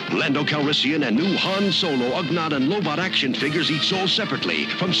Lando Calrissian and new Han Solo, Ugnaught, and Lobot action figures each sold separately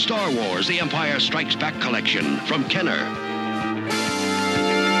from Star Wars, The Empire Strikes Back collection from Kenner.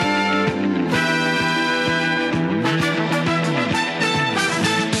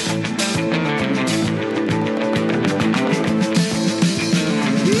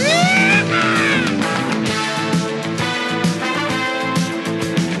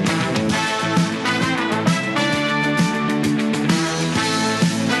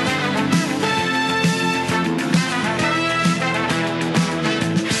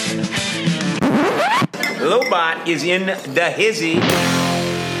 Lobot is in the hizzy.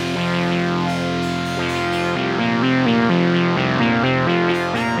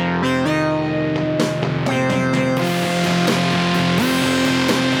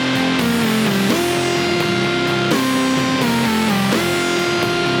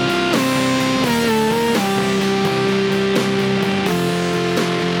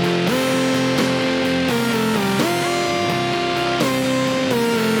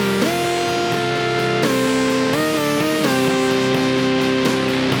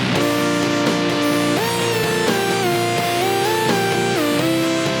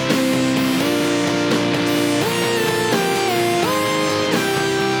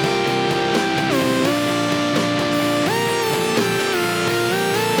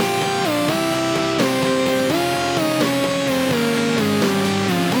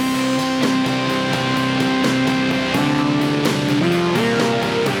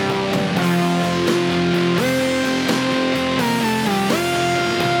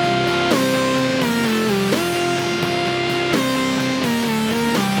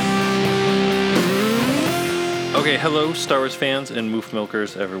 Okay, hello, Star Wars fans and moof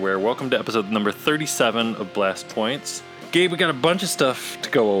milkers everywhere. Welcome to episode number 37 of Blast Points. Gabe, we got a bunch of stuff to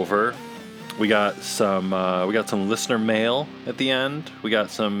go over. We got some listener mail at the end. We got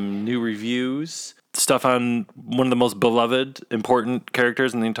some new reviews, stuff on one of the most beloved, important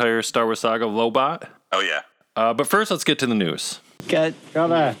characters in the entire Star Wars saga, Lobot. Oh yeah. But first, let's get to the news. Good.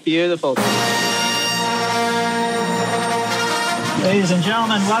 Beautiful. Ladies and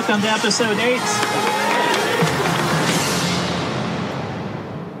gentlemen, welcome to episode 8.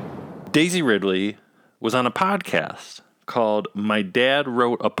 Daisy Ridley was on a podcast called My Dad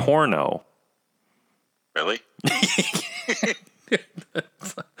Wrote a Porno. Really?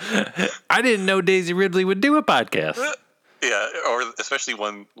 I didn't know Daisy Ridley would do a podcast. Yeah, or especially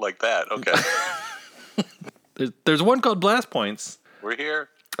one like that. Okay. There's one called Blast Points. We're here.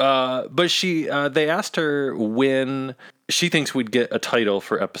 But they asked her when she thinks we'd get a title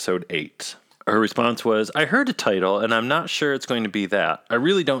for episode 8. Her response was, I heard a title, and I'm not sure it's going to be that. I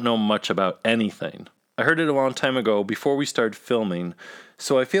really don't know much about anything. I heard it a long time ago, before we started filming,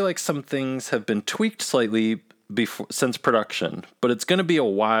 so I feel like some things have been tweaked slightly since production, but it's going to be a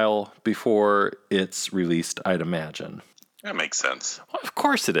while before it's released, I'd imagine. That makes sense. Well, of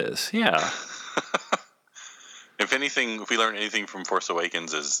course it is, yeah. If we learn anything from Force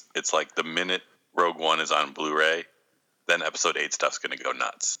Awakens, is it's like the minute Rogue One is on Blu-ray, then episode 8 stuff's going to go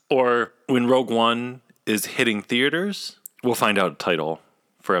nuts. Or when Rogue One is hitting theaters, we'll find out a title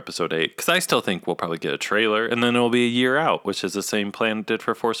for episode 8. Because I still think we'll probably get a trailer, and then it'll be a year out, which is the same plan it did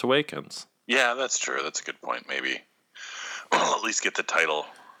for Force Awakens. Yeah, that's true. That's a good point, maybe. We'll at least get the title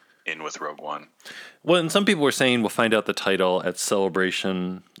in with Rogue One. Well, and some people were saying we'll find out the title at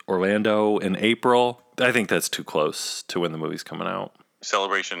Celebration Orlando in April. I think that's too close to when the movie's coming out.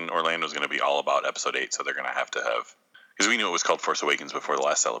 Celebration Orlando is going to be all about episode 8, so they're going to have... Because we knew it was called Force Awakens before the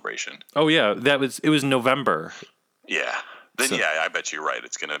last Celebration. Oh, yeah. It was November. Yeah. Then, I bet you're right.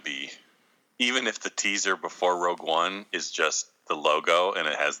 It's going to be... Even if the teaser before Rogue One is just the logo and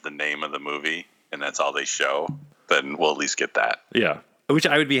it has the name of the movie and that's all they show, then we'll at least get that. Yeah. Which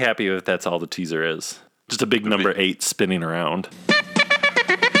I would be happy if that's all the teaser is. Just a big number 8 spinning around.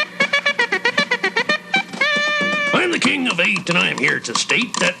 I'm the king of 8, and I am here to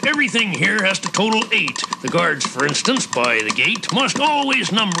state that everything here has to total 8. The guards, for instance, by the gate, must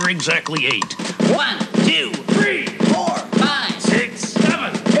always number exactly 8. 1, 2, 3, 4, 5, 6,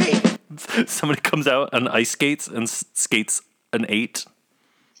 7, 8. Somebody comes out on ice skates and skates an 8.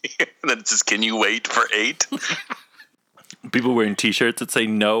 And then it says, can you wait for 8? People wearing t-shirts that say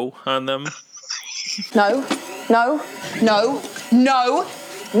no on them. No.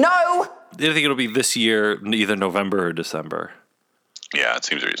 I think it'll be this year, either November or December. Yeah, it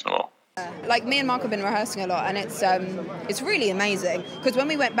seems reasonable. Like, me and Mark have been rehearsing a lot, and it's really amazing. Because when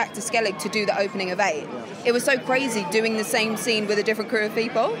we went back to Skellig to do the opening of 8, it was so crazy doing the same scene with a different crew of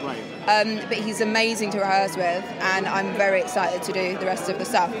people. But he's amazing to rehearse with, and I'm very excited to do the rest of the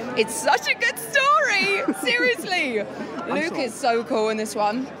stuff. It's such a good story! Seriously! Luke is so cool in this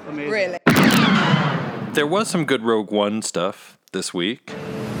one. Amazing. Really. There was some good Rogue One stuff this week.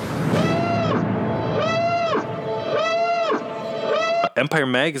 Empire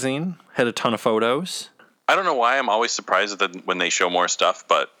Magazine had a ton of photos. I don't know why I'm always surprised that when they show more stuff,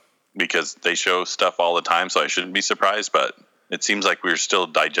 but because they show stuff all the time, so I shouldn't be surprised. But it seems like we're still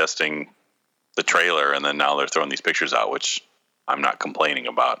digesting the trailer, and then now they're throwing these pictures out, which I'm not complaining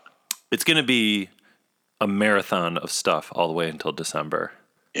about. It's going to be a marathon of stuff all the way until December.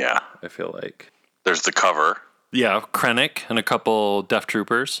 Yeah. I feel like. There's the cover. Yeah, Krennic and a couple Death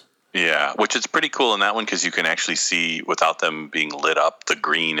Troopers. Yeah, which is pretty cool in that one because you can actually see, without them being lit up, the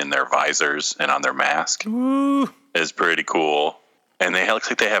green in their visors and on their mask. Ooh. Is pretty cool. And they looks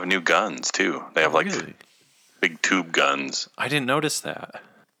like they have new guns, too. They have, really? big tube guns. I didn't notice that.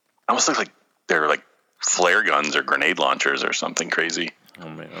 Almost looks like they're, flare guns or grenade launchers or something crazy. Oh,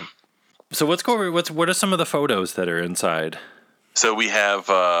 man. So what are some of the photos that are inside? So we have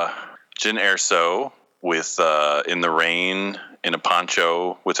Jyn Erso with in the rain in a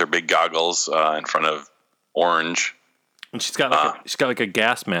poncho with her big goggles in front of Orange, and she's got like a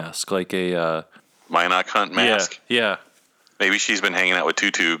gas mask, like a Mynock Hunt mask. Yeah. Maybe she's been hanging out with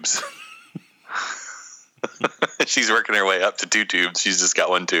 2 tubes. She's working her way up to 2 tubes. She's just got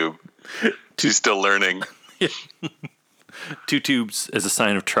 1 tube. She's still learning. 2 tubes as a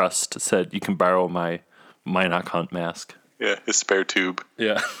sign of trust. Said you can borrow my Mynock Hunt mask. Yeah, his spare tube.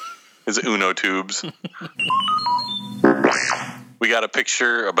 Yeah. His Uno tubes. We got a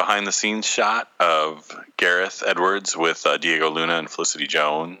picture, a behind-the-scenes shot of Gareth Edwards with Diego Luna and Felicity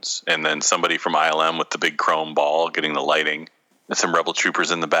Jones, and then somebody from ILM with the big chrome ball getting the lighting, and some Rebel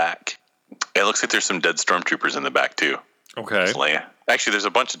troopers in the back. It looks like there's some dead stormtroopers in the back, too. Okay. Actually, there's a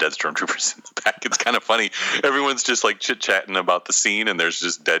bunch of dead stormtroopers in the back. It's kind of funny. Everyone's just, chit-chatting about the scene, and there's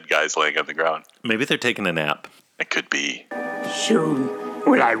just dead guys laying on the ground. Maybe they're taking a nap. It could be. Soon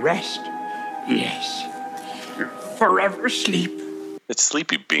will I rest. Yes. Forever sleep. It's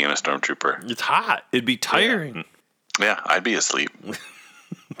sleepy being a stormtrooper. It's hot. It'd be tiring. Yeah, I'd be asleep.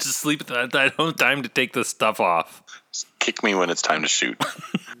 Just sleep. I don't have time to take this stuff off. Just kick me when it's time to shoot.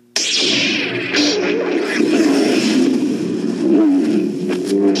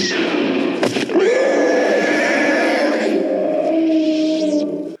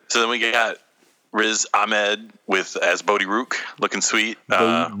 So then we got Riz Ahmed as Bodhi Rook, looking sweet.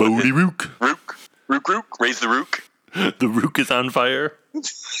 Bodhi Rook. Rook. Raise the Rook. The Rook is on fire. The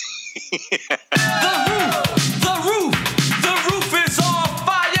roof is on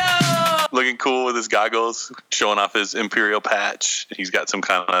fire. Looking cool with his goggles, showing off his Imperial patch. He's got some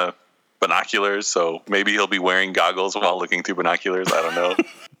kind of binoculars, so maybe he'll be wearing goggles while looking through binoculars. I don't know.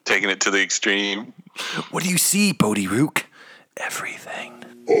 Taking it to the extreme. What do you see, Bodhi Rook? Everything.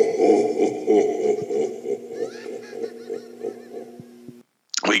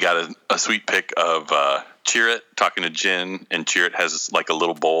 We got a sweet pic of Chirrut talking to Jyn, and Chirrut has a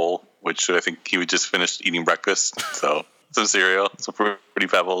little bowl, which I think he would just finished eating breakfast. So some cereal, some Fruity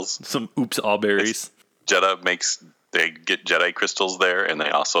Pebbles, some Oops All Berries. They get Jedi crystals there, and they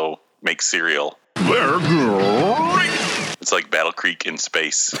also make cereal. They're great. It's like Battle Creek in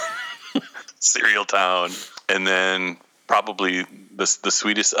space. Cereal Town. And then probably the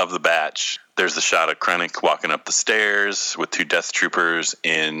sweetest of the batch, there's the shot of Krennic walking up the stairs with 2 Death Troopers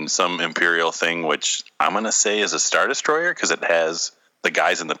in some Imperial thing, which I'm going to say is a Star Destroyer because it has the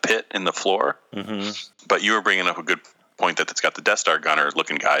guys in the pit in the floor. Mm-hmm. But you were bringing up a good point that it's got the Death Star gunner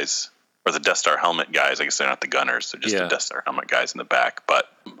looking guys, or the Death Star helmet guys. I guess they're not the gunners. They're just the Death Star helmet guys in the back. But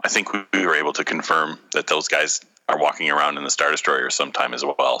I think we were able to confirm that those guys are walking around in the Star Destroyer sometime as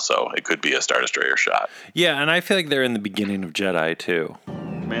well. So it could be a Star Destroyer shot. Yeah, and I feel like they're in the beginning of Jedi, too.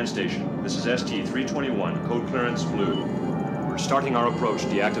 Command station, this is ST-321, code clearance blue. We're starting our approach.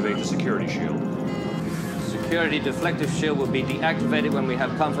 Deactivate the security shield. Security deflective shield will be deactivated when we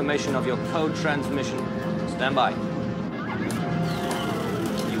have confirmation of your code transmission. Stand by.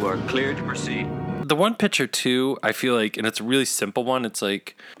 You are cleared to proceed. The one picture, too, I feel like, and it's a really simple one, it's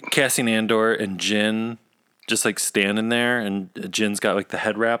like Cassian Andor and Jyn just standing there, and Jin's got the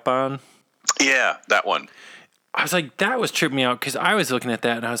head wrap on. Yeah, that one. I was like, that was tripping me out because I was looking at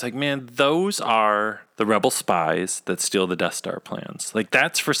that and I was like, man, those are the rebel spies that steal the Death Star plans.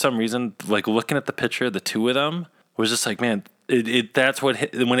 That's for some reason, looking at the picture, the 2 of them was just like, man, that's what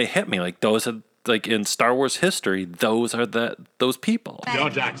hit, when it hit me. Those are like in Star Wars history, those are those people.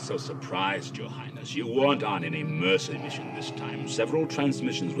 Don't act so surprised, Your Highness. You weren't on any mercy mission this time. Several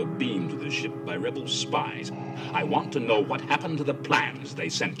transmissions were beamed to the ship by rebel spies. I want to know what happened to the plans they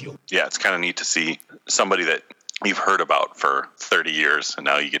sent you. Yeah, it's kind of neat to see somebody that you've heard about for 30 years, and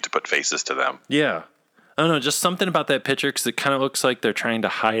now you get to put faces to them. Yeah. I don't know, just something about that picture, because it kind of looks like they're trying to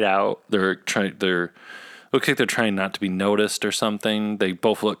hide out. Looks like they're trying not to be noticed or something. They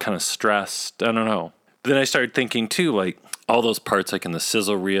both look kind of stressed. I don't know. But then I started thinking, too, like, all those parts, like in the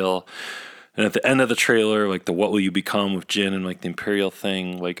sizzle reel, and at the end of the trailer, like the what will you become with Jyn and like the Imperial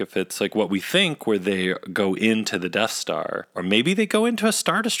thing, like if it's like what we think where they go into the Death Star, or maybe they go into a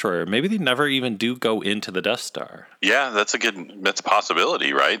Star Destroyer, maybe they never even do go into the Death Star. Yeah, that's a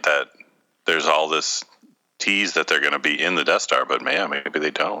possibility, right? That there's all this tease that they're going to be in the Death Star, but man, maybe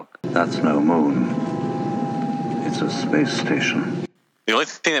they don't. That's no moon. It's a space station. The only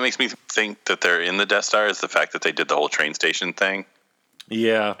thing that makes me think that they're in the Death Star is the fact that they did the whole train station thing.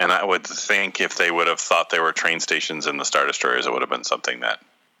 Yeah. And I would think if they would have thought they were train stations in the Star Destroyers, it would have been something that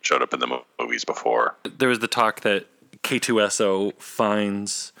showed up in the movies before. There was the talk that K2SO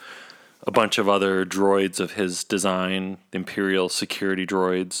finds a bunch of other droids of his design, Imperial security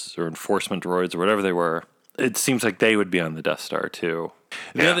droids or enforcement droids or whatever they were. It seems like they would be on the Death Star too.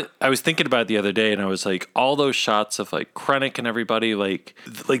 Yeah. I was thinking about it the other day, and I was like, all those shots of like Krennic and everybody, like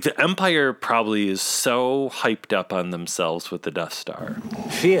the Empire probably is so hyped up on themselves with the Death Star.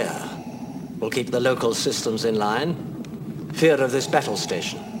 Fear will keep the local systems in line. Fear of this battle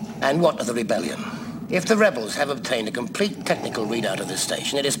station. And what of the rebellion? If the rebels have obtained a complete technical readout of this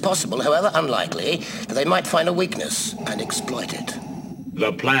station, it is possible, however unlikely, that they might find a weakness and exploit it.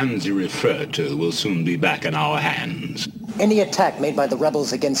 The plans you refer to will soon be back in our hands. Any attack made by the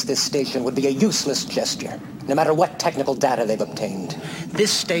rebels against this station would be a useless gesture, no matter what technical data they've obtained.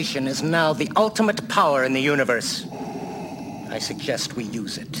 This station is now the ultimate power in the universe. I suggest we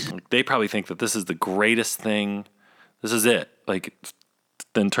use it. They probably think that this is the greatest thing. This is it. Like,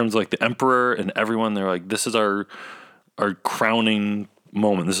 in terms of like the Emperor and everyone, they're like, this is our crowning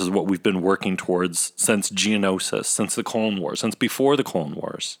moment. This is what we've been working towards since Geonosis, since the Clone Wars, since before the Clone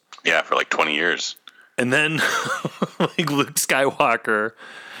Wars. Yeah, for like 20 years. And then like Luke Skywalker,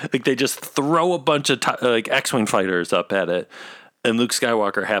 like they just throw a bunch of like X-Wing fighters up at it, and Luke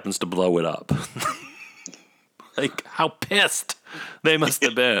Skywalker happens to blow it up. Like how pissed they must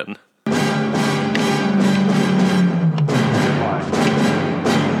have been.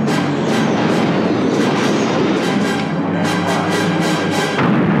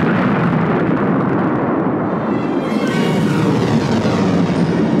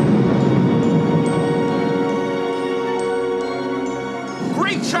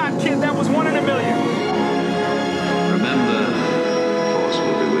 Kid, that was one in a million. Remember, the Force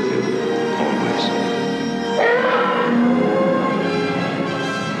will be with you, always.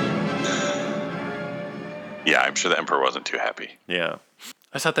 Yeah, I'm sure the Emperor wasn't too happy. Yeah.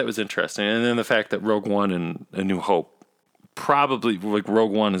 I thought that was interesting. And then the fact that Rogue One and A New Hope, probably like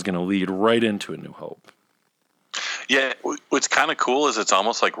Rogue One is going to lead right into A New Hope. Yeah, what's kind of cool is it's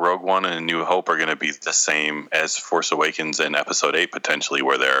almost like Rogue One and A New Hope are going to be the same as Force Awakens and Episode 8 potentially,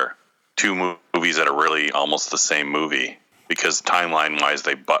 where they're two movies that are really almost the same movie because timeline-wise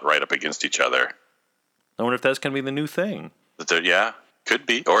they butt right up against each other. I wonder if that's going to be the new thing. Yeah, could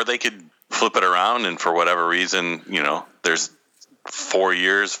be. Or they could flip it around and for whatever reason, there's 4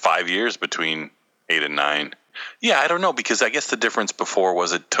 years, 5 years between 8 and 9. Yeah, I don't know, because I guess the difference before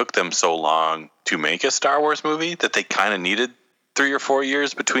was it took them so long to make a Star Wars movie that they kind of needed 3 or 4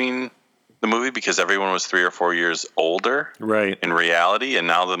 years between the movie because everyone was 3 or 4 years older, right? In reality, and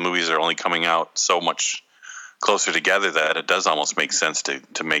now the movies are only coming out so much closer together that it does almost make sense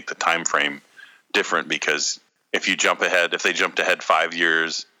to make the time frame different. Because if they jumped ahead 5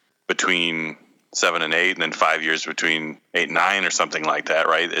 years between 7 and 8, and then 5 years between 8 and 9, or something like that,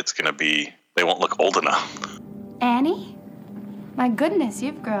 right? It's going to be they won't look old enough. Annie, my goodness,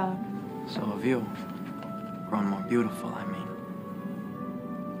 you've grown. So have you. Grown more beautiful, I mean.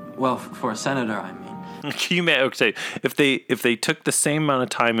 Well, for a senator, I mean. Can you imagine, if they took the same amount of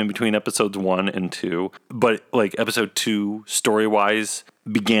time in between episodes 1 and 2, but like episode 2 story-wise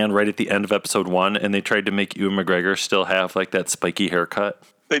began right at the end of episode 1, and they tried to make Ewan McGregor still have like that spiky haircut?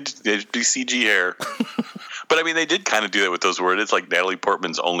 They do CG hair. But I mean, they did kind of do that with those words. It's like Natalie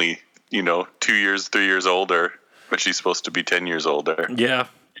Portman's only 2 years, 3 years older, but she's supposed to be 10 years older. Yeah.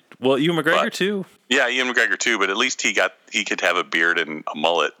 Well, Ewan McGregor too. Yeah, Ewan McGregor too, but at least he could have a beard and a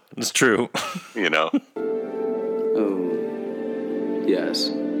mullet. It's true. Oh, yes.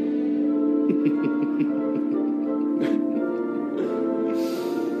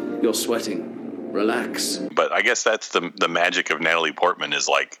 You're sweating. Relax. But I guess that's the magic of Natalie Portman is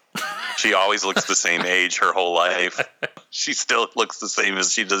like, she always looks the same age her whole life. She still looks the same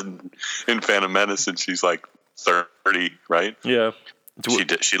as she did in Phantom Menace, and she's like 30, right? Yeah.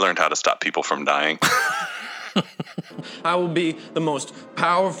 She learned how to stop people from dying. I will be the most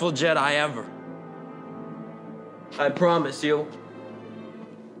powerful Jedi ever. I promise you.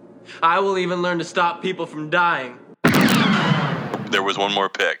 I will even learn to stop people from dying. There was one more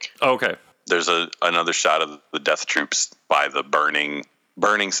pick. Okay. There's another shot of the Death Troops by the burning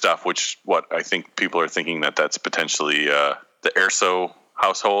stuff, which what I think people are thinking that's potentially the Erso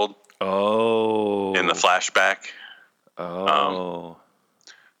household. Oh. In the flashback. Oh.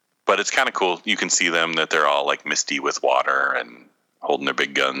 But it's kind of cool. You can see them that they're all like misty with water and holding their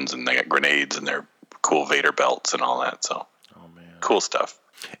big guns, and they got grenades and their cool Vader belts and all that. So, cool stuff.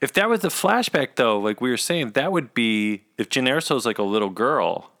 If that was the flashback, though, like we were saying, that would be, if Jyn Erso's like a little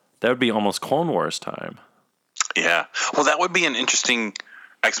girl, that would be almost Clone Wars time. Yeah. Well, that would be an interesting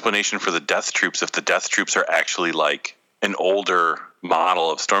explanation for the Death Troops if the Death Troops are actually like an older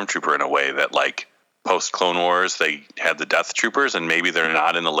model of Stormtrooper in a way that like post Clone Wars they had the Death Troopers, and maybe they're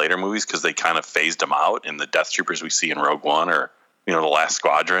not in the later movies because they kind of phased them out, and the Death Troopers we see in Rogue One or the Last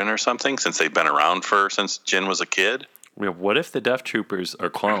Squadron or something, since they've been around since Jyn was a kid. Yeah, what if the Death Troopers are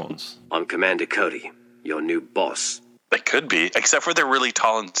clones? I'm Commander Cody, your new boss. They could be, except for they're really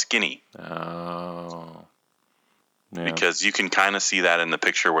tall and skinny. Oh. Yeah. Because you can kind of see that in the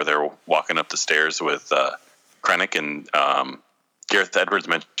picture where they're walking up the stairs with Krennic, and Gareth Edwards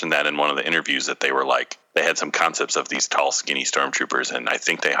mentioned that in one of the interviews that they were like, they had some concepts of these tall, skinny stormtroopers, and I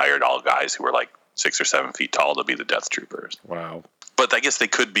think they hired all guys who were like 6 or 7 feet tall to be the Death Troopers. Wow. But I guess they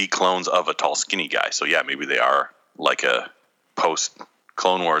could be clones of a tall, skinny guy. So yeah, maybe they are like a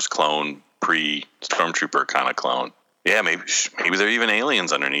post-Clone Wars clone, pre-Stormtrooper kind of clone. Yeah, maybe they're even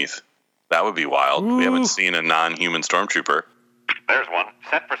aliens underneath. That would be wild. Ooh. We haven't seen a non-human Stormtrooper. There's one.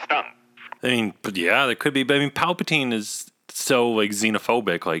 Set for stun. I mean, but yeah, there could be. But I mean, Palpatine is so like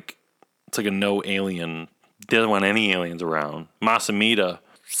xenophobic. Like, it's like a no alien. He doesn't want any aliens around. Mas Amedda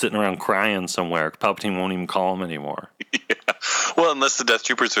sitting around crying somewhere. Palpatine won't even call him anymore. Yeah. Well, unless the Death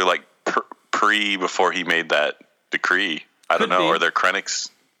Troopers are like before he made that decree. I don't know. Or they're Krennic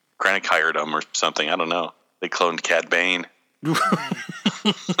hired them or something. I don't know. They cloned Cad Bane.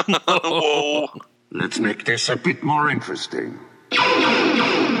 Whoa. Let's make this a bit more interesting.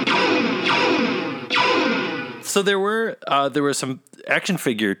 So there were some action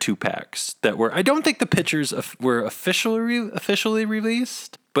figure 2-packs that were. I don't think the pictures were officially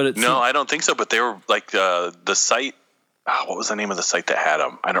released, but it's no, I don't think so. But they were like the site. What was the name of the site that had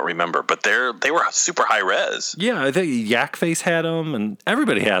them? I don't remember, but they were super high res. Yeah, I think Yak Face had them, and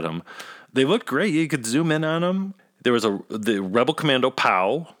everybody had them. They looked great. You could zoom in on them. There was the Rebel Commando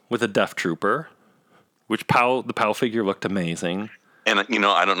POW with a Death Trooper, which the POW figure looked amazing. And I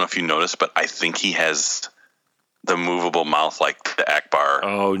don't know if you noticed, but I think he has the movable mouth like the Akbar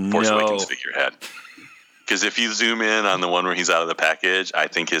Force Awakens figure had. Because if you zoom in on the one where he's out of the package, I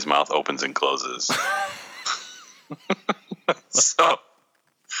think his mouth opens and closes. So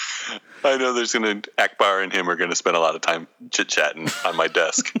I know Akbar and him are gonna spend a lot of time chit-chatting on my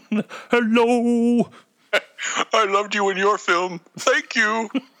desk. Hello. I loved you in your film. Thank you.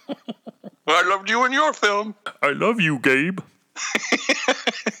 I loved you in your film. I love you, Gabe.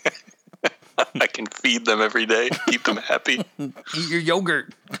 I can feed them every day, keep them happy. Eat your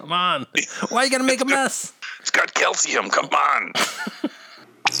yogurt. Come on. Why are you gonna make a mess? It's got calcium. Come on.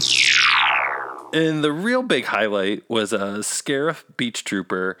 And the real big highlight was a Scarif Beach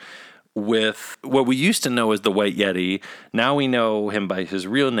Trooper with what we used to know as the White Yeti. Now we know him by his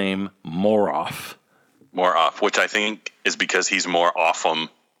real name, Moroff. Moroff, which I think is because he's more awesome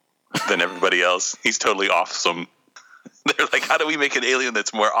than everybody else. He's totally awesome. They're like, how do we make an alien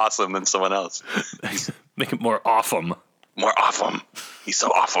that's more awesome than someone else? Make it more awesome. More awesome. He's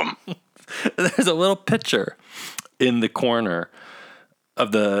so awesome. There's a little picture in the corner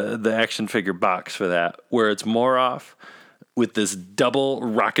of the action figure box for that, where it's Moroff with this double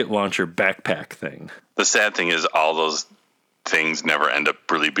rocket launcher backpack thing. The sad thing is all those things never end up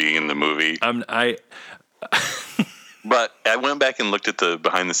really being in the movie. But I went back and looked at the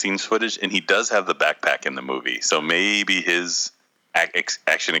behind-the-scenes footage, and he does have the backpack in the movie. So maybe his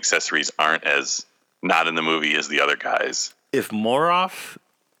action accessories aren't as not in the movie as the other guys. If Moroff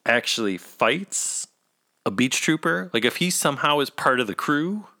actually fights a beach trooper, like if he somehow is part of the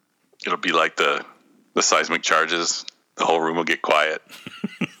crew, it'll be like the seismic charges. The whole room will get quiet.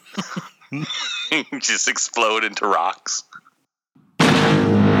 Just explode into rocks.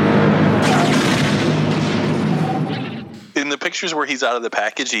 In the pictures where he's out of the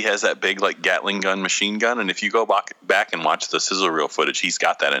package, he has that big like Gatling gun machine gun, and if you go back and watch the sizzle reel footage, he's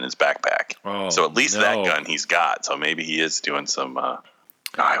got that in his backpack. Oh, so at least that gun he's got. So maybe he is doing some.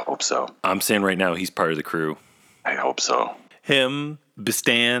 I hope so. I'm saying right now he's part of the crew. I hope so. Him,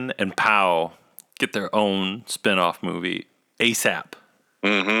 Bistan, and Pow get their own spin-off movie ASAP.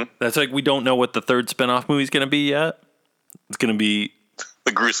 Mm-hmm. That's like we don't know what the third spin-off movie is going to be yet. It's going to be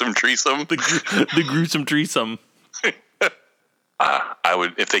the gruesome threesome. The gruesome threesome. I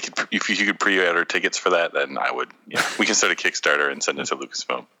would if you could pre-order tickets for that, then I would. Yeah, we can start a Kickstarter and send it to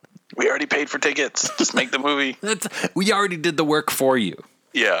Lucasfilm. We already paid for tickets. Just make the movie. We already did the work for you.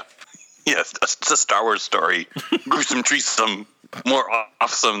 Yeah. Yes, it's a Star Wars story. Gruesome threesome. More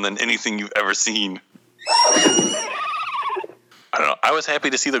awesome than anything you've ever seen. I don't know. I was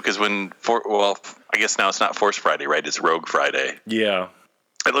happy to see them because I guess now it's not Force Friday, right? It's Rogue Friday. Yeah.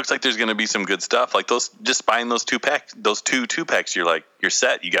 It looks like there's going to be some good stuff. Like just buying those two packs, you're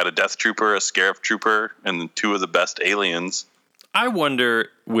set. You got a Death Trooper, a Scarif Trooper, and two of the best aliens. I wonder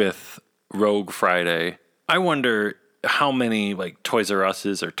with Rogue Friday, how many like Toys R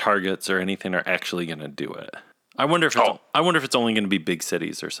Us's or Targets or anything are actually going to do it. I wonder if it's only going to be big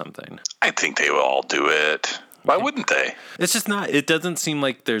cities or something. I think they will all do it. Why wouldn't they? It's just not. It doesn't seem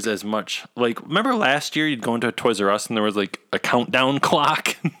like there's as much. Like, remember last year you'd go into a Toys R Us and there was like a countdown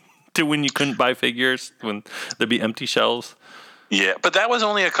clock to when you couldn't buy figures, when there'd be empty shelves. Yeah, but that was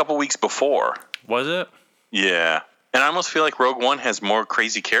only a couple weeks before. Was it? Yeah. And I almost feel like Rogue One has more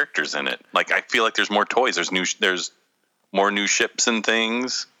crazy characters in it. Like, I feel like there's more toys. There's more new ships and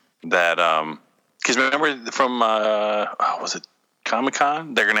things that, because remember from, was it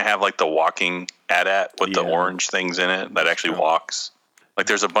Comic-Con? They're going to have like the walking AT-AT with the orange things in it that actually walks. Like,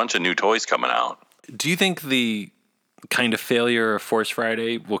 there's a bunch of new toys coming out. Do you think the kind of failure of Force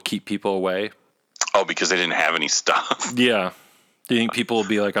Friday will keep people away? Oh, because they didn't have any stuff? Yeah. Do you think people will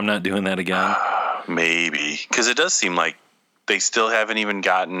be like, I'm not doing that again? Maybe. Because it does seem like they still haven't even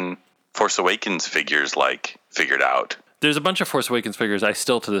gotten Force Awakens figures like figured out. There's a bunch of Force Awakens figures I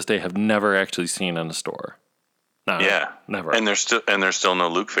still to this day have never actually seen in a store. No, yeah, never. And there's still no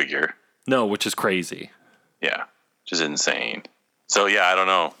Luke figure. No, which is crazy. Yeah, which is insane. So yeah, I don't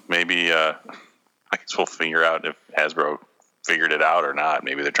know. Maybe I guess we'll figure out if Hasbro figured it out or not.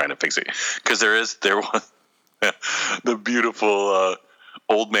 Maybe they're trying to fix it because there was the beautiful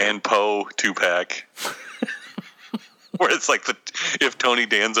Old Man Poe 2-pack where it's like if Tony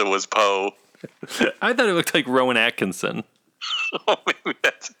Danza was Poe. I thought it looked like Rowan Atkinson. Oh, maybe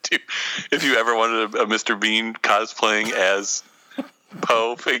that's it too. If you ever wanted a Mr. Bean cosplaying as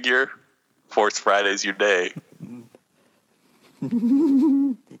Poe figure, Force Friday's your day.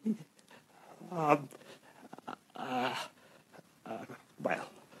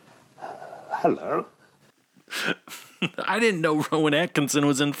 Hello. I didn't know Rowan Atkinson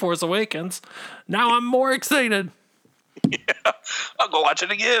was in Force Awakens. Now I'm more excited. Yeah, I'll go watch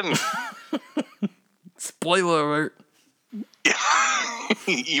it again. Spoiler alert. Yeah.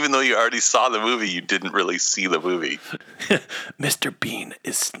 Even though you already saw the movie, you didn't really see the movie. Mr. Bean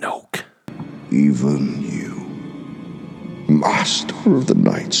is Snoke. Even you, Master of the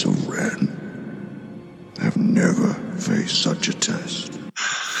Knights of Ren, have never faced such a test.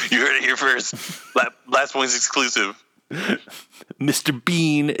 You heard it here first. Last one's exclusive. Mr.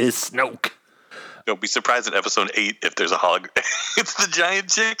 Bean is Snoke. Don't be surprised in episode 8 if there's a hologram. It's the giant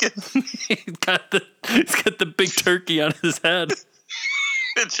chicken. He's got the big turkey on his head.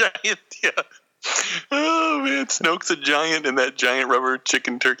 The giant, yeah. Oh man, Snoke's a giant, and that giant rubber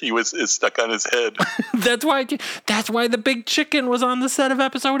chicken turkey is stuck on his head. That's why the big chicken was on the set of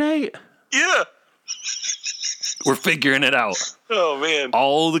episode 8. Yeah. We're figuring it out. Oh man.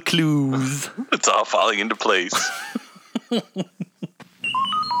 All the clues. It's all falling into place.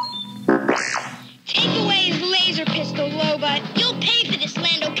 Take away his laser pistol, Lobot. You'll pay for this,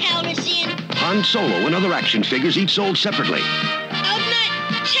 Lando Calrissian. Han Solo and other action figures each sold separately.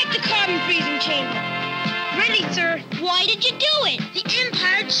 Ugnut, check the carbon freezing chamber. Ready, sir. Why did you do it? The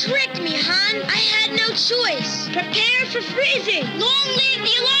Empire tricked me, Han. I had no choice. Prepare for freezing. Long live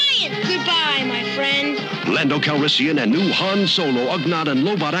the Alliance. Goodbye, my friend. Lando Calrissian and new Han Solo, Ugnaught, and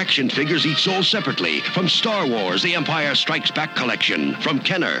Lobot action figures each sold separately from Star Wars: The Empire Strikes Back collection from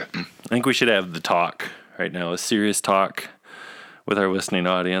Kenner. I think we should have the talk right now, a serious talk with our listening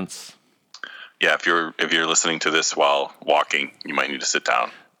audience. Yeah, if you're listening to this while walking, you might need to sit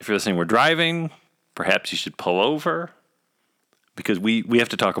down. If you're listening, we're driving. Perhaps you should pull over because we have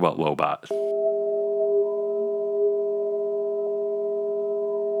to talk about Lobot.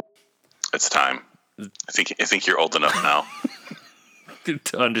 It's time. I think you're old enough now to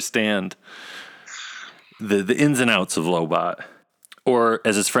understand the ins and outs of Lobot, or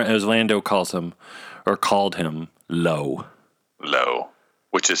as his friend, as Lando calls him, or called him, Lo. Lo,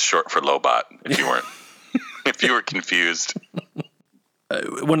 which is short for Lobot. If you weren't, if you were confused.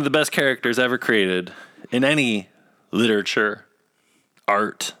 One of the best characters ever created in any literature,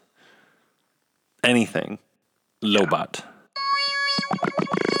 art, anything. Lobot.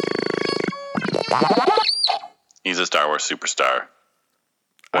 He's a Star Wars superstar.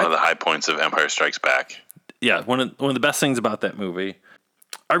 One of the high points of Empire Strikes Back. Yeah, one of the best things about that movie.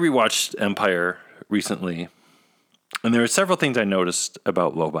 I rewatched Empire recently, and there are several things I noticed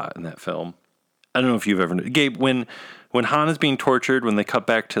about Lobot in that film. I don't know if you've ever, Gabe, when Han is being tortured, when they cut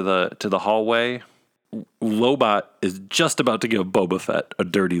back to the hallway, Lobot is just about to give Boba Fett a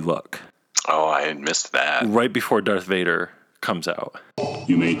dirty look. Oh, I had missed that. Right before Darth Vader comes out.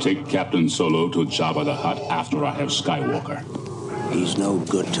 You may take Captain Solo to Jabba the Hutt after I have Skywalker. He's no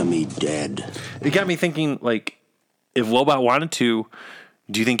good to me dead. It got me thinking, like, if Lobot wanted to,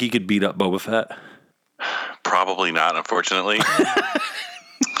 do you think he could beat up Boba Fett? Probably not, unfortunately.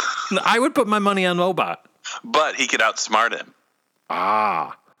 I would put my money on Lobot. But he could outsmart him.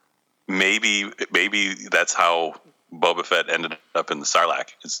 Ah. Maybe that's how Boba Fett ended up in the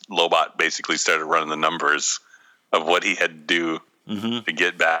Sarlacc. Lobot basically started running the numbers of what he had to do to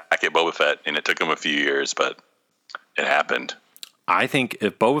get back at Boba Fett, and it took him a few years, but it happened. I think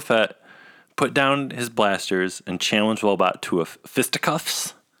if Boba Fett put down his blasters and challenged Lobot to a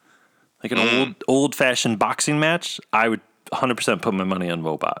fisticuffs, like an old-fashioned boxing match, I would 100% put my money on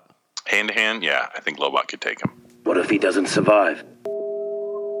Lobot. Hand-to-hand, yeah, I think Lobot could take him. What if he doesn't survive?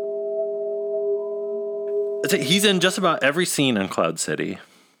 He's in just about every scene in Cloud City.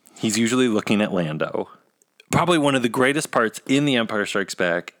 He's usually looking at Lando. Probably one of the greatest parts in The Empire Strikes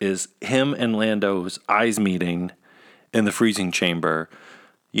Back is him and Lando's eyes meeting in the freezing chamber.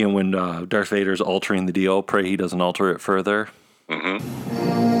 You know, when Darth Vader's altering the deal, pray he doesn't alter it further.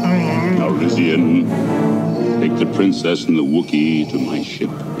 Calrissian, take the princess and the Wookiee to my ship.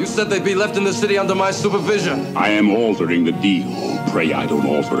 You said they'd be left in the city under my supervision. I am altering the deal. Pray I don't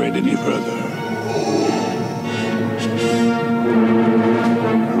alter it any further.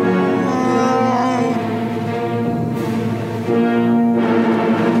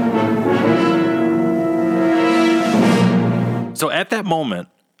 So at that moment,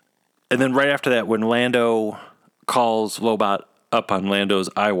 and then right after that, when Lando calls Lobot up on Lando's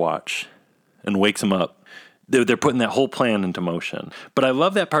iWatch and wakes him up, they're putting that whole plan into motion. But I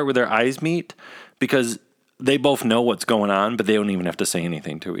love that part where their eyes meet because they both know what's going on, but they don't even have to say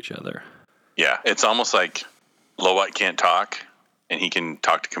anything to each other. Yeah, it's almost like Lobot can't talk, and he can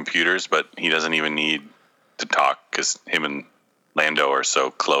talk to computers, but he doesn't even need to talk because him and Lando are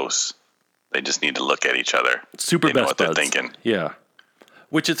so close. They just need to look at each other. Super they best know what buds. they're thinking. Yeah.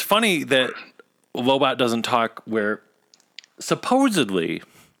 Which it's funny that Lobot doesn't talk where supposedly,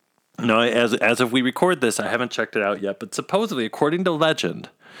 as if we record this, I haven't checked it out yet, but supposedly, according to legend,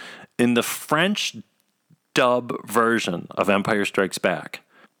 in the French dub version of Empire Strikes Back,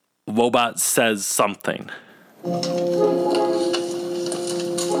 Lobot says something.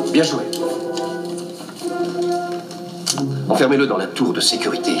 Bien joué. Enfermez-le dans la tour de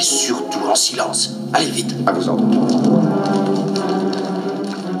sécurité, surtout en silence. Allez vite, à vos ordres.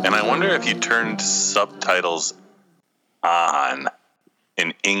 And I wonder if you turned subtitles on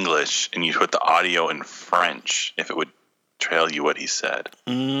in English and you put the audio in French, if it would tell you what he said.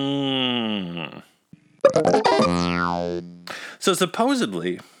 So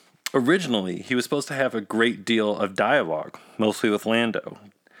supposedly, originally, he was supposed to have a great deal of dialogue, mostly with Lando.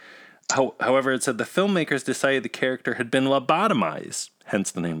 However, it said the filmmakers decided the character had been lobotomized, hence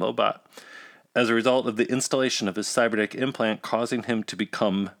the name Lobot, as a result of the installation of his cybernetic implant causing him to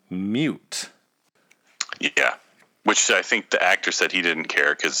become mute. Yeah, which I think the actor said he didn't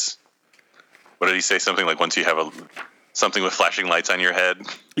care because, what did he say? Something like once you have something with flashing lights on your head?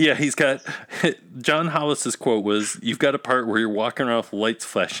 Yeah, he's got, John Hollis's quote was, "You've got a part where you're walking around with lights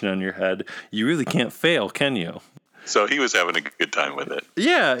flashing on your head. You really can't fail, can you?" So he was having a good time with it.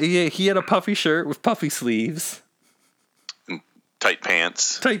 Yeah, he had a puffy shirt with puffy sleeves. And tight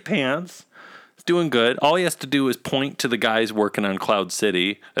pants. Doing good. All he has to do is point to the guys working on Cloud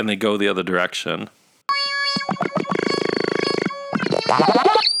City, and they go the other direction.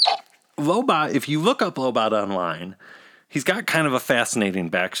 Lobot, if you look up Lobot online, he's got kind of a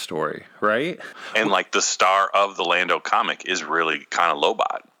fascinating backstory, right? And like the star of the Lando comic is really kind of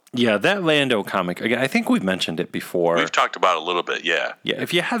Lobot. Yeah, that Lando comic, again, I think we've mentioned it before. We've talked about it a little bit, yeah. Yeah,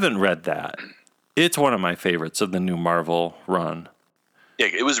 if you haven't read that, it's one of my favorites of the new Marvel run. Yeah,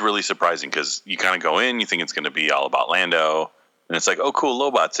 it was really surprising because you kind of go in, you think it's going to be all about Lando, and it's like, oh, cool,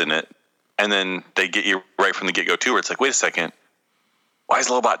 Lobot's in it. And then they get you right from the get-go, too, where it's like, wait a second, why is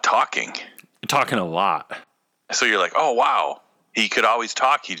Lobot talking? Talking a lot. So you're like, oh, wow. He could always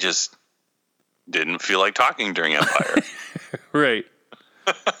talk. He just didn't feel like talking during Empire. Right.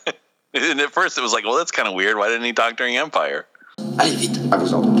 And at first it was like, well, that's kind of weird. Why didn't he talk during Empire?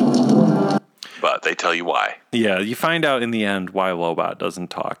 But they tell you why. Yeah, you find out in the end why Lobot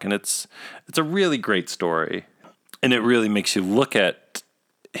doesn't talk. And it's a really great story. And it really makes you look at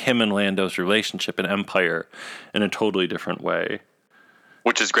him and Lando's relationship in Empire in a totally different way.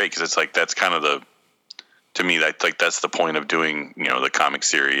 Which is great because it's like that's kind of to me, that's the point of doing, the comic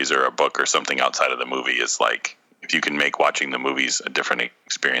series or a book or something outside of the movie is like if you can make watching the movies a different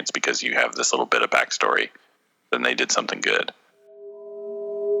experience because you have this little bit of backstory, then they did something good.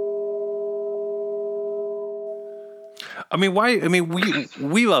 I mean, why? I mean,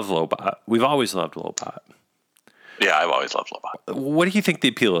 we love Lobot. We've always loved Lobot. Yeah, I've always loved Lobot. What do you think the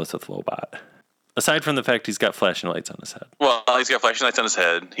appeal is with Lobot? Aside from the fact he's got flashing lights on his head. Well, he's got flashing lights on his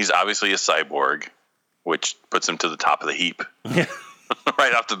head. He's obviously a cyborg, which puts him to the top of the heap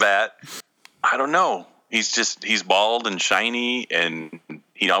right off the bat. I don't know. He's bald and shiny, and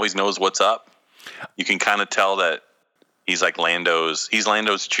he always knows what's up. You can kind of tell that he's like Lando's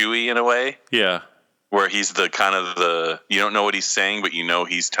Chewie in a way. Yeah. Where he's the kind of you don't know what he's saying, but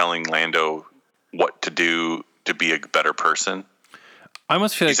he's telling Lando what to do to be a better person. I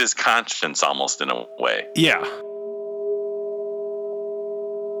almost feel he's his conscience almost in a way. Yeah.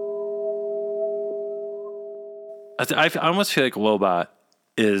 I almost feel like Lobot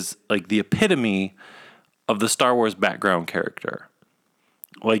is like the epitome of the Star Wars background character.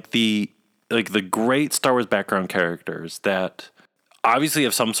 Like the great Star Wars background characters that obviously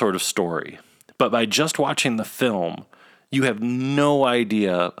have some sort of story. But by just watching the film, you have no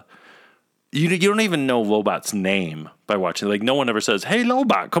idea. You don't even know Lobot's name by watching. Like, no one ever says, "Hey,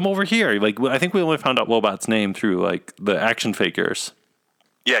 Lobot, come over here." Like, I think we only found out Lobot's name through like the action figures.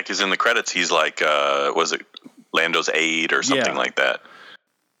 Yeah, because in the credits he's like, was it Lando's aide or something like that?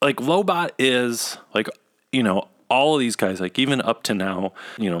 Like Lobot is like, all of these guys, like even up to now,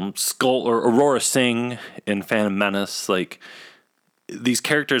 Skull or Aurora Singh in Phantom Menace, like. These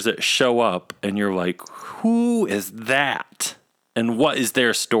characters that show up and you're like, who is that? And what is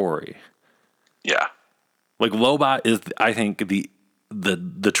their story? Yeah. Like Lobot is, I think, the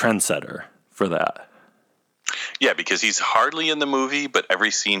trendsetter for that. Yeah, because he's hardly in the movie, but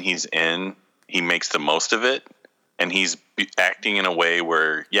every scene he's in, he makes the most of it. And he's acting in a way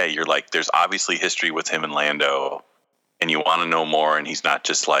where, you're like, there's obviously history with him and Lando, and you want to know more, and he's not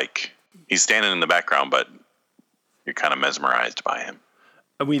just like, he's standing in the background, but you're kind of mesmerized by him.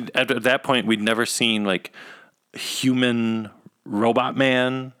 I mean, at that point, we'd never seen like human robot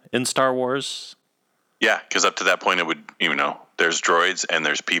man in Star Wars. Yeah, because up to that point, it would, there's droids and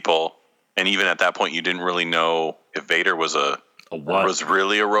there's people, and even at that point, you didn't really know if Vader was was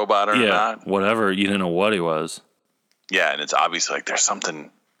really a robot or not. Whatever, you didn't know what he was. Yeah, and it's obviously like there's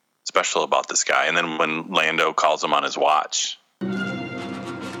something special about this guy. And then when Lando calls him on his watch.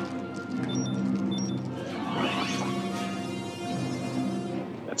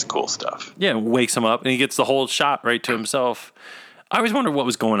 That's cool stuff. Yeah, wakes him up, and he gets the whole shot right to himself. I always wondered what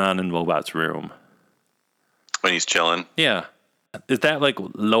was going on in Lobot's room. When he's chilling? Yeah. Is that like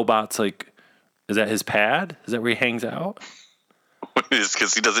Lobot's, like, is that his pad? Is that where he hangs out? It's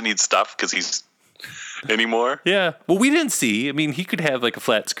because he doesn't need stuff because he's anymore? Yeah. Well, we didn't see. I mean, he could have like a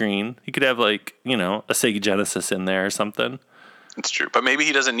flat screen. He could have like, a Sega Genesis in there or something. It's true. But maybe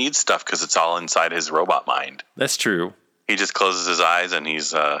he doesn't need stuff because it's all inside his robot mind. That's true. He just closes his eyes and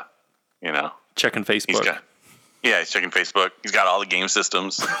he's, checking Facebook. He's checking Facebook. He's got all the game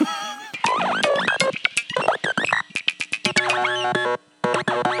systems.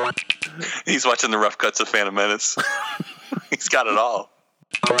 He's watching the rough cuts of Phantom Menace. He's got it all.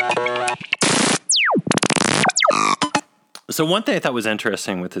 So one thing I thought was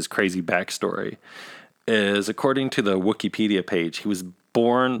interesting with his crazy backstory is, according to the Wikipedia page, he was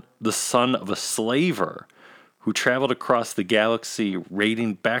born the son of a slaver who traveled across the galaxy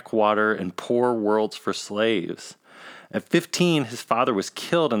raiding backwater and poor worlds for slaves. At 15, his father was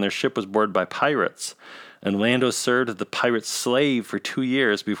killed and their ship was boarded by pirates, and Lando served as the pirate's slave for 2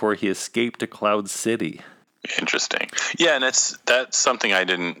 years before he escaped to Cloud City. Interesting. Yeah, and that's something I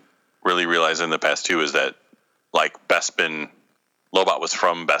didn't really realize in the past, too, is that, like, Bespin, Lobot was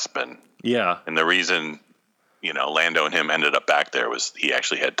from Bespin. Yeah. And the reason, Lando and him ended up back there was he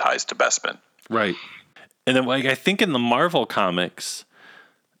actually had ties to Bespin. Right. And then, like, I think in the Marvel comics,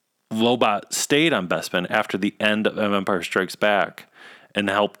 Lobot stayed on Bespin after the end of Empire Strikes Back and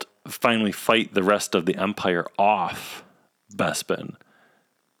helped finally fight the rest of the Empire off Bespin.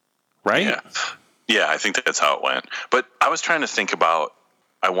 right? Yeah, I think that's how it went. But I was trying to think about,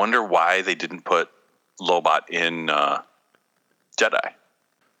 I wonder why they didn't put Lobot in Jedi.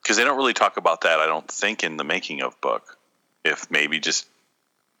 Because they don't really talk about that, I don't think, in the making of book. If maybe just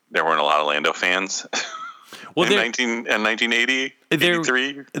there weren't a lot of Lando fans in 1980,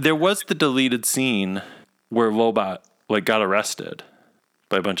 83. There was the deleted scene where Lobot got arrested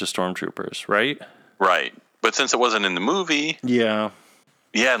by a bunch of stormtroopers, right? Right. But since it wasn't in the movie... Yeah,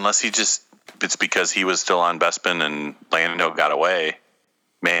 unless it's because he was still on Bespin and Lando got away.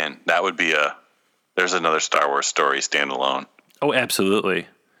 Man, that would be there's another Star Wars story standalone. Oh, absolutely.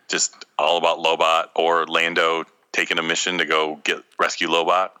 Just all about Lobot or Lando taking a mission to go rescue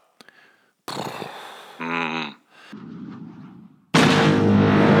Lobot.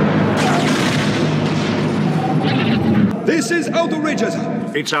 This is outrageous.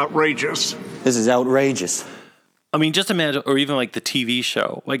 It's outrageous. This is outrageous. I mean, just imagine, or even the TV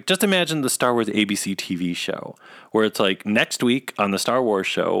show. Just imagine the Star Wars ABC TV show, where it's next week on the Star Wars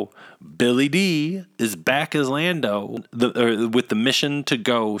show, Billy D is back as Lando with the mission to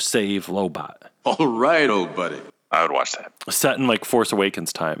go save Lobot. All right, old buddy. I would watch that. Set in Force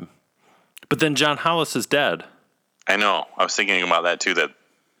Awakens time. But then John Hollis is dead. I know. I was thinking about that too, that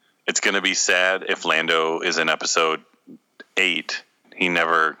it's going to be sad if Lando is in episode 8. He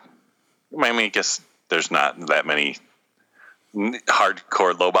never, I guess there's not that many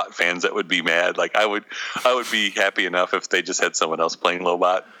hardcore Lobot fans that would be mad. I would be happy enough if they just had someone else playing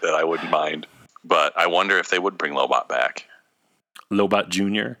Lobot that I wouldn't mind. But I wonder if they would bring Lobot back. Lobot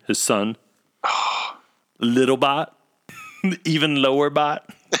Jr., his son. Little Bot. Even lower bot.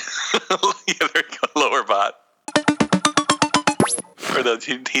 Yeah, there you go, lower bot. Or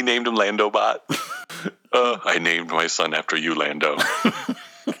he named him Lando Bot. I named my son after you, Lando.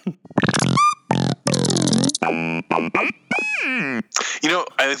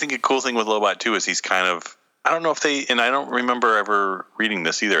 I think a cool thing with Lobot too is he's kind of, I don't know if they, and I don't remember ever reading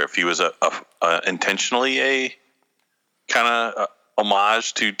this either, if he was intentionally a kind of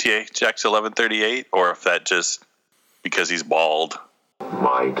homage to THX 1138, or if that just because he's bald.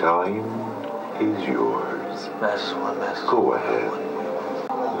 My time is yours. Go ahead.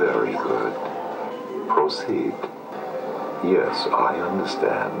 Very good. Proceed. Yes, I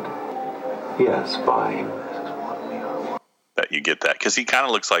understand. Yes, fine. That you get that, because he kind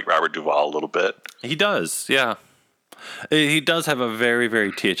of looks like Robert Duvall a little bit. He does, yeah. He does have a very,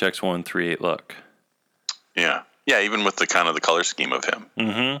 very THX 138 look. Yeah. Yeah, even with the kind of the color scheme of him.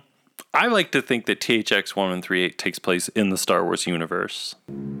 Mm-hmm. I like to think that THX 1138 takes place in the Star Wars universe.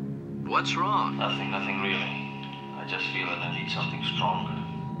 What's wrong? Nothing really. I just feel that I need something stronger.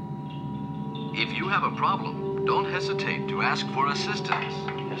 If you have a problem, don't hesitate to ask for assistance.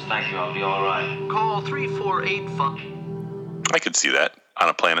 Yes, thank you. I'll be all right. Call 3485. I could see that on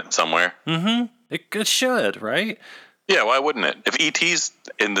a planet somewhere. Mm-hmm. It should, right? Yeah, why wouldn't it? If ET's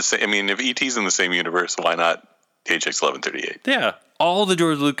in the same, if ET's in the same universe, why not THX 1138? Yeah, all the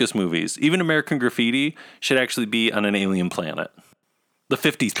George Lucas movies, even American Graffiti, should actually be on an alien planet, the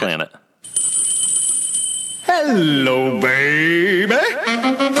 50s planet. Hello, baby.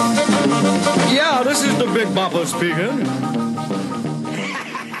 Yeah, this is the Big Bopper speaking.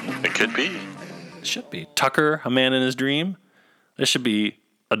 It could be. It should be. Tucker, A Man in His Dream. This should be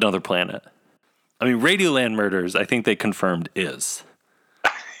another planet. Radioland Murders, I think they confirmed is.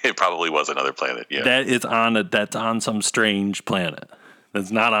 It probably was another planet, yeah. That's on some strange planet.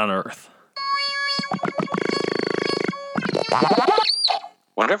 That's not on Earth.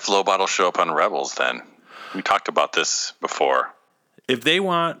 Wonder if Lobot will show up on Rebels then. We talked about this before. If they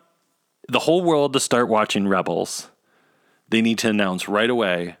want the whole world to start watching Rebels, they need to announce right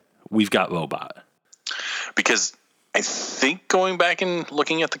away, we've got Lobot. Because I think going back and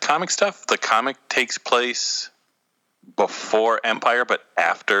looking at the comic stuff, the comic takes place before Empire, but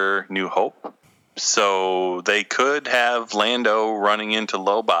after New Hope. So they could have Lando running into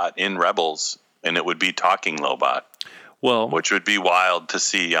Lobot in Rebels, and it would be talking Lobot. Well, which would be wild to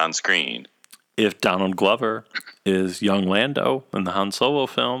see on screen. If Donald Glover is young Lando in the Han Solo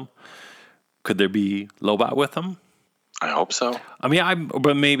film, could there be Lobot with him? I hope so.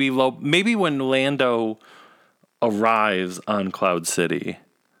 But maybe when Lando arrives on Cloud City,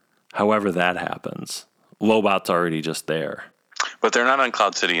 however that happens, Lobot's already just there. But they're not on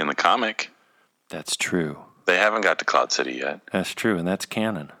Cloud City in the comic. That's true. They haven't got to Cloud City yet. That's true, and that's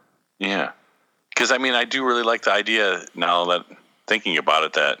canon. Yeah. Because, I do really like the idea, now that thinking about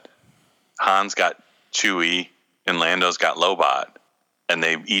it, that Han's got Chewie and Lando's got Lobot, and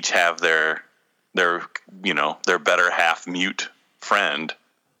they each have their better half mute friend.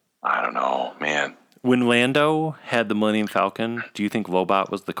 I don't know, man. When Lando had the Millennium Falcon, do you think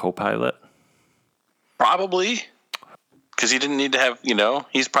Lobot was the co-pilot? Probably. Because he didn't need to have,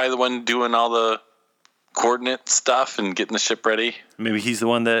 he's probably the one doing all the coordinate stuff and getting the ship ready. Maybe he's the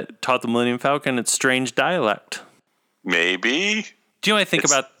one that taught the Millennium Falcon its strange dialect. Maybe. Do you know what I think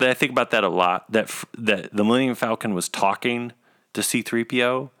about that? I think about that a lot. That the Millennium Falcon was talking to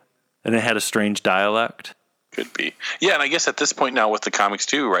C-3PO, and it had a strange dialect. Could be. Yeah, and I guess at this point now with the comics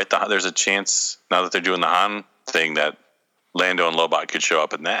too, right? There's a chance now that they're doing the Han thing that Lando and Lobot could show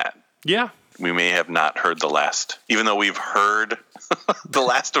up in that. Yeah. We may have not heard the last. Even though we've heard the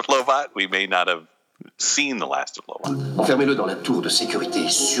last of Lobot, we may not have seen the last of Lobot. Enfermez-le dans la tour de sécurité,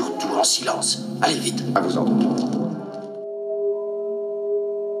 surtout en silence. Allez vite, à vos ordres.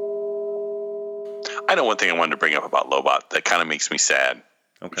 I know one thing I wanted to bring up about Lobot that kind of makes me sad.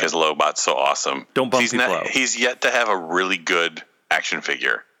 Okay. Because Lobot's so awesome. Don't bump people out. He's yet to have a really good action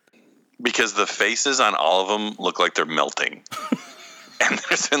figure. Because the faces on all of them look like they're melting. And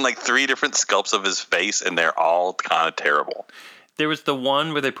there's been like 3 different sculpts of his face, and they're all kind of terrible. There was the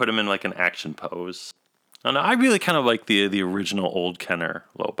one where they put him in like an action pose. And I really kind of like the original old Kenner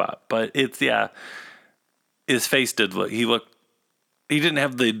Lobot. But it's, his face did look, he didn't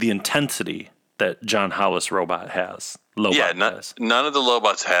have the intensity that John Hollis Robot has. None of the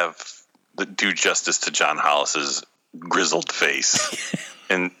Lobots do justice to John Hollis's grizzled face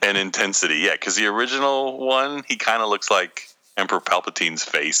and intensity. Yeah, because the original one, he kind of looks like Emperor Palpatine's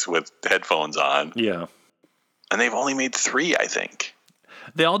face with headphones on. Yeah. And they've only made 3, I think.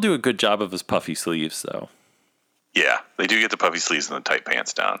 They all do a good job of his puffy sleeves, though. Yeah, they do get the puffy sleeves and the tight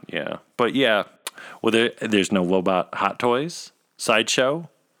pants down. Yeah. But yeah, well, there's no Lobot Hot Toys sideshow.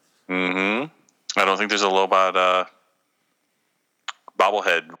 Mm-hmm. I don't think there's a Lobot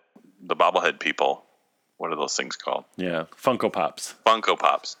bobblehead, the bobblehead people. What are those things called? Yeah, Funko Pops. Funko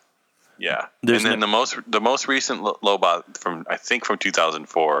Pops. Yeah. And then the most recent Lobot from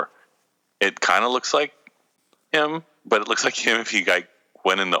 2004, it kind of looks like him, but it looks like him if you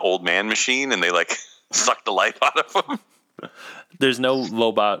went in the old man machine and they like sucked the life out of him. There's no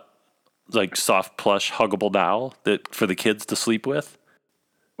Lobot like soft plush huggable doll that for the kids to sleep with.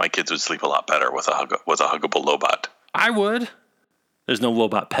 My kids would sleep a lot better with a huggable Lobot. I would. There's no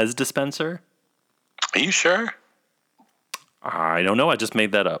Lobot Pez dispenser. Are you sure? I don't know. I just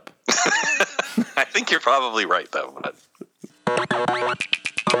made that up. I think you're probably right, though. But...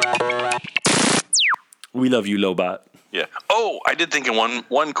 We love you, Lobot. Yeah. Oh, I did think of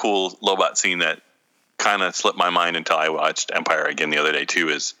one cool Lobot scene that kind of slipped my mind until I watched Empire again the other day, too,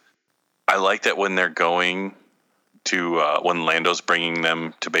 is I like that when they're going to, when Lando's bringing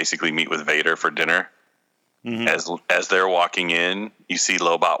them to basically meet with Vader for dinner, as they're walking in, you see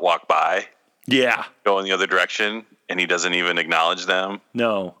Lobot walk by. Yeah. Go in the other direction, and he doesn't even acknowledge them.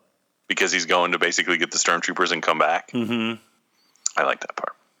 No. Because he's going to basically get the stormtroopers and come back. Mm-hmm. I like that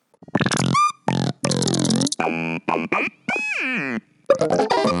part.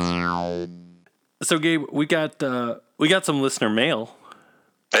 So, Gabe, we got some listener mail.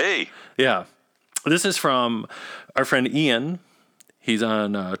 Hey. Yeah. This is from our friend Ian. He's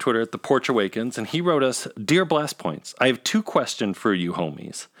on Twitter at The Porch Awakens, and he wrote us, Dear Blast Points, I have 2 questions for you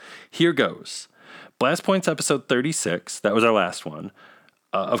homies. Here goes. Blast Points episode 36, that was our last one,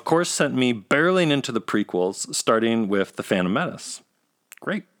 of course sent me barreling into the prequels, starting with The Phantom Menace.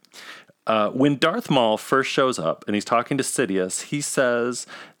 Great. When Darth Maul first shows up and he's talking to Sidious, he says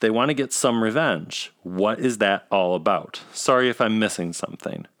they want to get some revenge. What is that all about? Sorry if I'm missing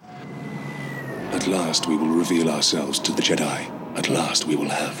something. At last we will reveal ourselves to the Jedi. At last we will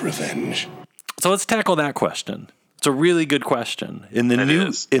have revenge. So let's tackle that question. It's a really good question. In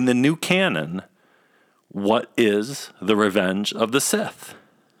the new canon, what is the revenge of the Sith?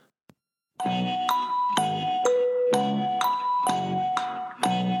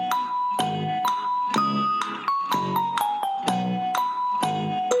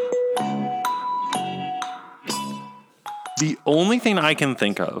 The only thing I can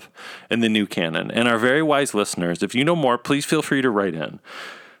think of in the new canon, and our very wise listeners, if you know more, please feel free to write in.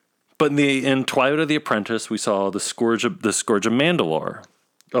 But in Twilight of the Apprentice, we saw the Scourge of Mandalore.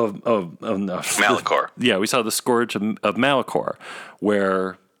 Of Malachor. Yeah, we saw the Scourge of Malachor,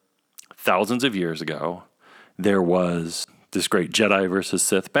 where thousands of years ago, there was this great Jedi versus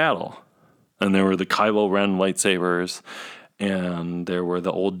Sith battle. And there were the Kylo Ren lightsabers, and there were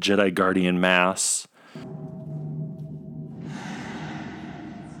the old Jedi Guardian Mass.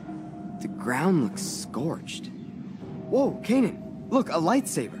 The ground looks scorched. Whoa, Kanan, look, a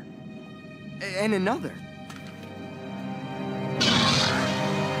lightsaber. And another.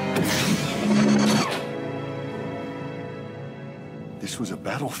 This was a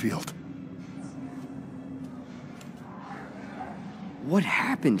battlefield. What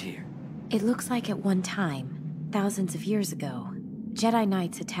happened here? It looks like at one time, thousands of years ago, Jedi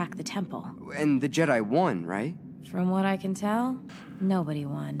Knights attacked the temple. And the Jedi won, right? From what I can tell, nobody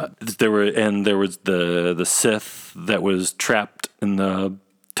won. There was the Sith that was trapped in the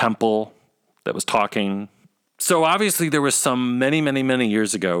temple that was talking. So obviously there was some many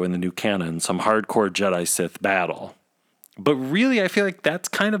years ago in the new canon, some hardcore Jedi Sith battle. But really, I feel like that's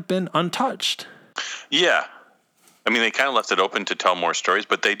kind of been untouched. Yeah. I mean, they kind of left it open to tell more stories,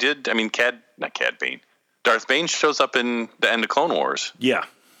 but they did. I mean, Darth Bane shows up in the end of Clone Wars. Yeah.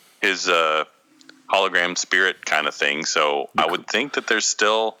 His hologram spirit kind of thing. So I would think that there's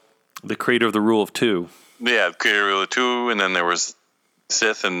still... The creator of the Rule of Two. Yeah, the creator of the Rule of Two, and then there was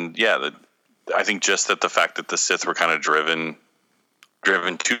Sith, and I think just that the fact that the Sith were kind of driven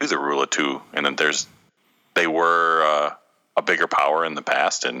to the Rule of Two, and then they were a bigger power in the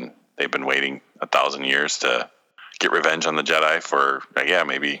past, and they've been waiting 1,000 years to get revenge on the Jedi for,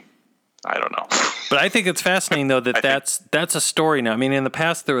 maybe, I don't know. But I think it's fascinating, though, that's a story now. I mean, in the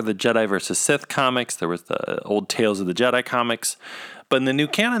past, there were the Jedi versus Sith comics. There was the old Tales of the Jedi comics. But in the new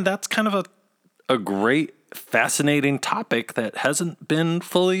canon, that's kind of a great, fascinating topic that hasn't been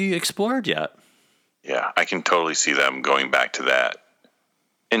fully explored yet. Yeah, I can totally see them going back to that.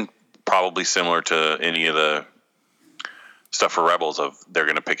 And probably similar to any of the stuff for Rebels, they're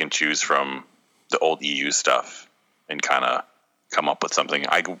going to pick and choose from the old EU stuff and kind of come up with something.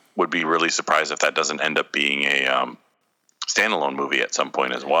 I would be really surprised if that doesn't end up being a standalone movie at some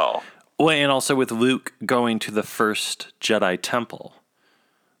point as well. Well, and also with Luke going to the first Jedi temple.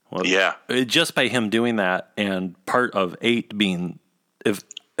 Well, yeah. Just by him doing that, and part of 8 being, if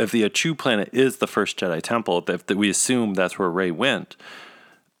the Achu planet is the first Jedi temple, if we assume that's where Rey went,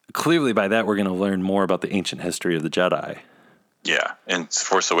 clearly by that we're going to learn more about the ancient history of the Jedi. Yeah, and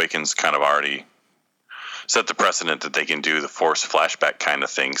Force Awakens kind of already set the precedent that they can do the Force flashback kind of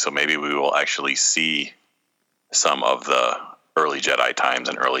thing, so maybe we will actually see some of the early Jedi times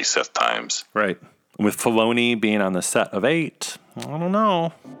and early Sith times. Right. With Filoni being on the set of 8, I don't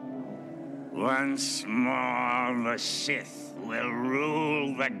know. Once more, the Sith will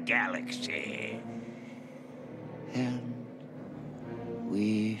rule the galaxy. And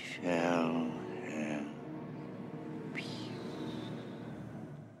we shall have peace.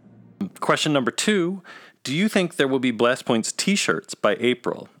 Question number 2. Do you think there will be Blast Points t-shirts by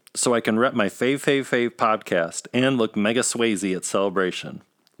April so I can rep my fave podcast and look mega Swayze at Celebration?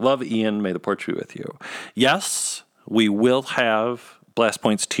 Love, Ian. May the porch be with you. Yes, we will have Blast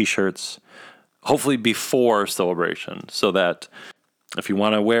Points t-shirts, hopefully before Celebration, so that if you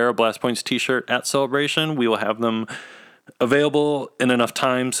want to wear a Blast Points t-shirt at Celebration, we will have them available in enough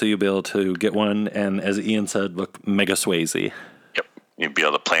time so you'll be able to get one and, as Ian said, look mega Swayze. Yep. You'll be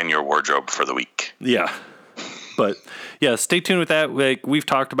able to plan your wardrobe for the week. Yeah. But, yeah, stay tuned with that. Like, we've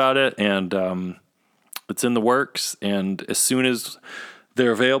talked about it, and it's in the works, and as soon as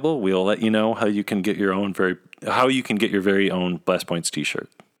they're available, we'll let you know how you can get your very own Blast Points t-shirt.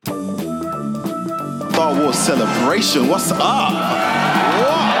 Star Wars Celebration, what's up?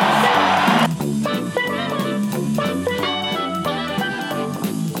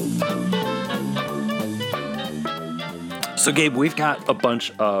 So, Gabe, we've got a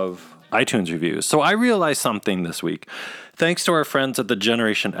bunch of iTunes reviews. So I realized something this week. Thanks to our friends at the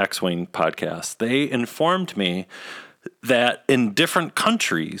Generation X-Wing podcast, they informed me that in different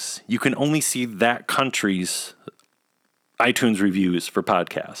countries, you can only see that country's iTunes reviews for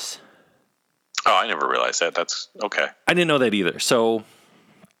podcasts. Oh, I never realized that. That's okay. I didn't know that either. So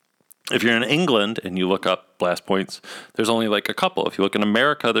if you're in England and you look up Blast Points, there's only like a couple. If you look in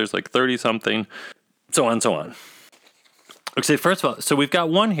America, there's like 30-something, so on and so on. Okay, first of all, so we've got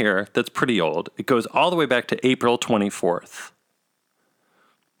one here that's pretty old. It goes all the way back to April 24th.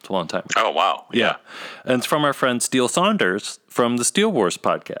 It's a long time ago. Oh, wow. Yeah. And it's from our friend Steele Saunders from the Steel Wars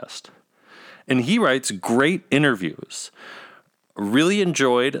podcast. And he writes, great interviews. Really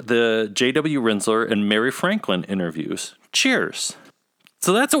enjoyed the J.W. Rinsler and Mary Franklin interviews. Cheers.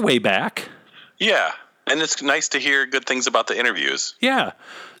 So that's a way back. Yeah. And it's nice to hear good things about the interviews. Yeah.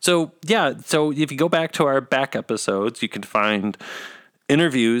 So if you go back to our back episodes, you can find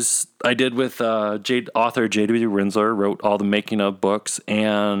interviews I did with author J.W. Rinsler, wrote all the making of books,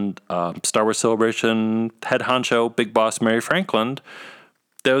 and Star Wars Celebration head honcho, Big Boss Mary Franklin.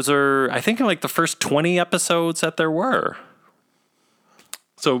 Those are, I think, in like the first 20 episodes that there were.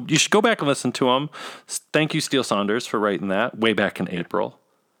 So you should go back and listen to them. Thank you, Steele Saunders, for writing that way back in April.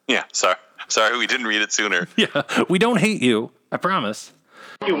 Yeah, sorry we didn't read it sooner. Yeah, we don't hate you, I promise.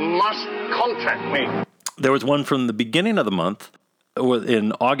 You must contact me. There was one from the beginning of the month,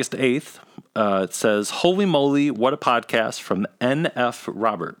 in August 8th, It says, "Holy moly, what a podcast," from NF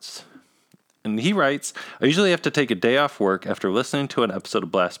Roberts. And he writes, "I usually have to take a day off work after listening to an episode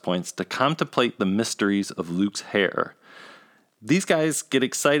of Blast Points to contemplate the mysteries of Luke's hair. These guys get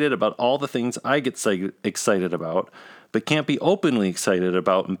excited about all the things I get excited about, but can't be openly excited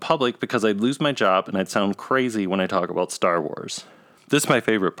about in public because I'd lose my job and I'd sound crazy when I talk about Star Wars. This is my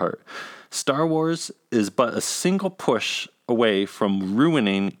favorite part. Star Wars is but a single push away from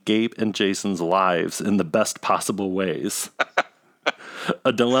ruining Gabe and Jason's lives in the best possible ways.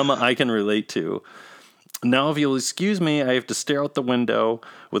 A dilemma I can relate to. Now, if you'll excuse me, I have to stare out the window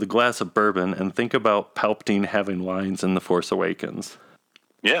with a glass of bourbon and think about Palpatine having lines in The Force Awakens."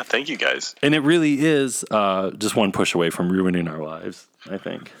 Yeah, thank you guys. And it really is just one push away from ruining our lives, I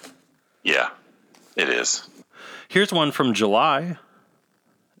think. Yeah, it is. Here's one from July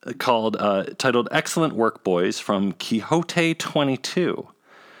titled "Excellent Work, Boys," from Quixote22.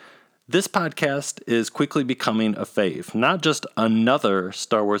 "This podcast is quickly becoming a fave, not just another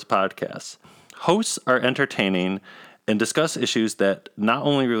Star Wars podcast. Hosts are entertaining and discuss issues that not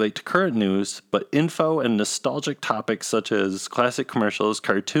only relate to current news, but info and nostalgic topics such as classic commercials,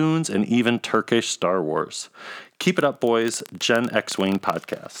 cartoons, and even Turkish Star Wars. Keep it up, boys. Gen X-Wing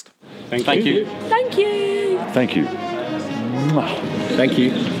Podcast." Thank you. Thank you. Thank you. Thank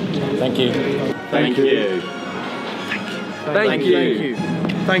you. Thank you. Thank you. Thank you. Thank you.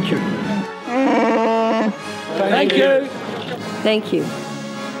 Thank you. Thank you.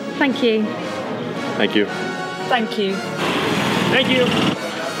 Thank you. Thank you. Thank you. Thank you.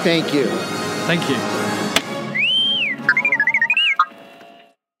 Thank you. Thank you.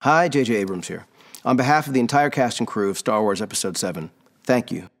 Hi, J.J. Abrams here. On behalf of the entire cast and crew of Star Wars Episode 7,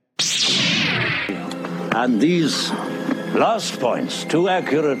 thank you. And these last points, too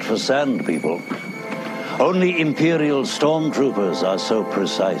accurate for sand people. Only Imperial stormtroopers are so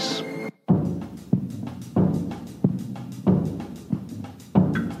precise.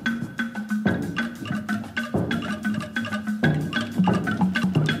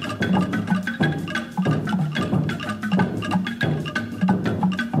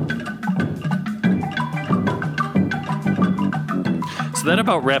 So that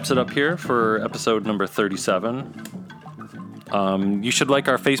about wraps it up here for episode number 37. You should like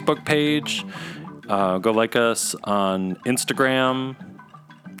our Facebook page. Go like us on Instagram.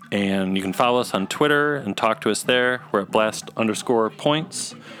 And you can follow us on Twitter and talk to us there. We're at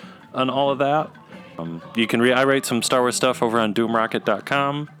blast_points on all of that. You can I write some Star Wars stuff over on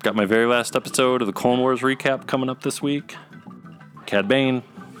doomrocket.com. Got my very last episode of the Clone Wars recap coming up this week. Cad Bane.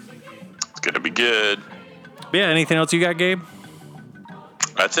 It's going to be good. Yeah, anything else you got, Gabe?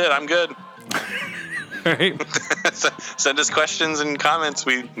 That's it. I'm good. All right. Send us questions and comments.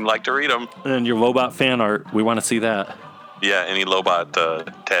 We like to read them. And your Lobot fan art. We want to see that. Yeah, any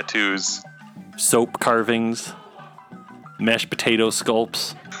Lobot tattoos. Soap carvings. Mashed potato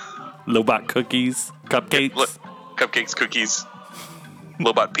sculpts. Lobot cookies. Cupcakes. Cupcakes, cookies.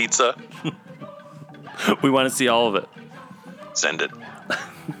 Lobot pizza. We want to see all of it. Send it.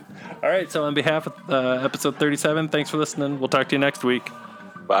 All right, so on behalf of episode 37, thanks for listening. We'll talk to you next week.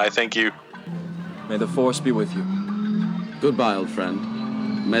 Bye, thank you. May the Force be with you. Goodbye, old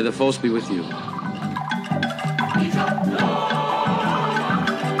friend. May the Force be with you.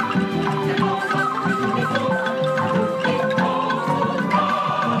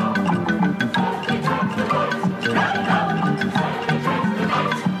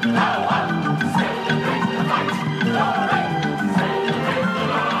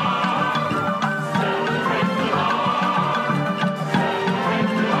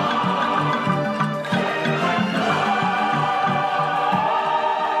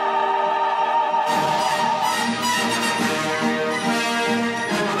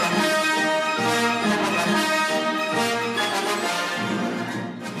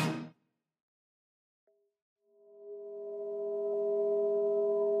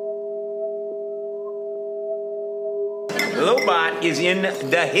 Lobot is in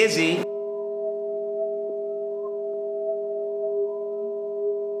the hizzy.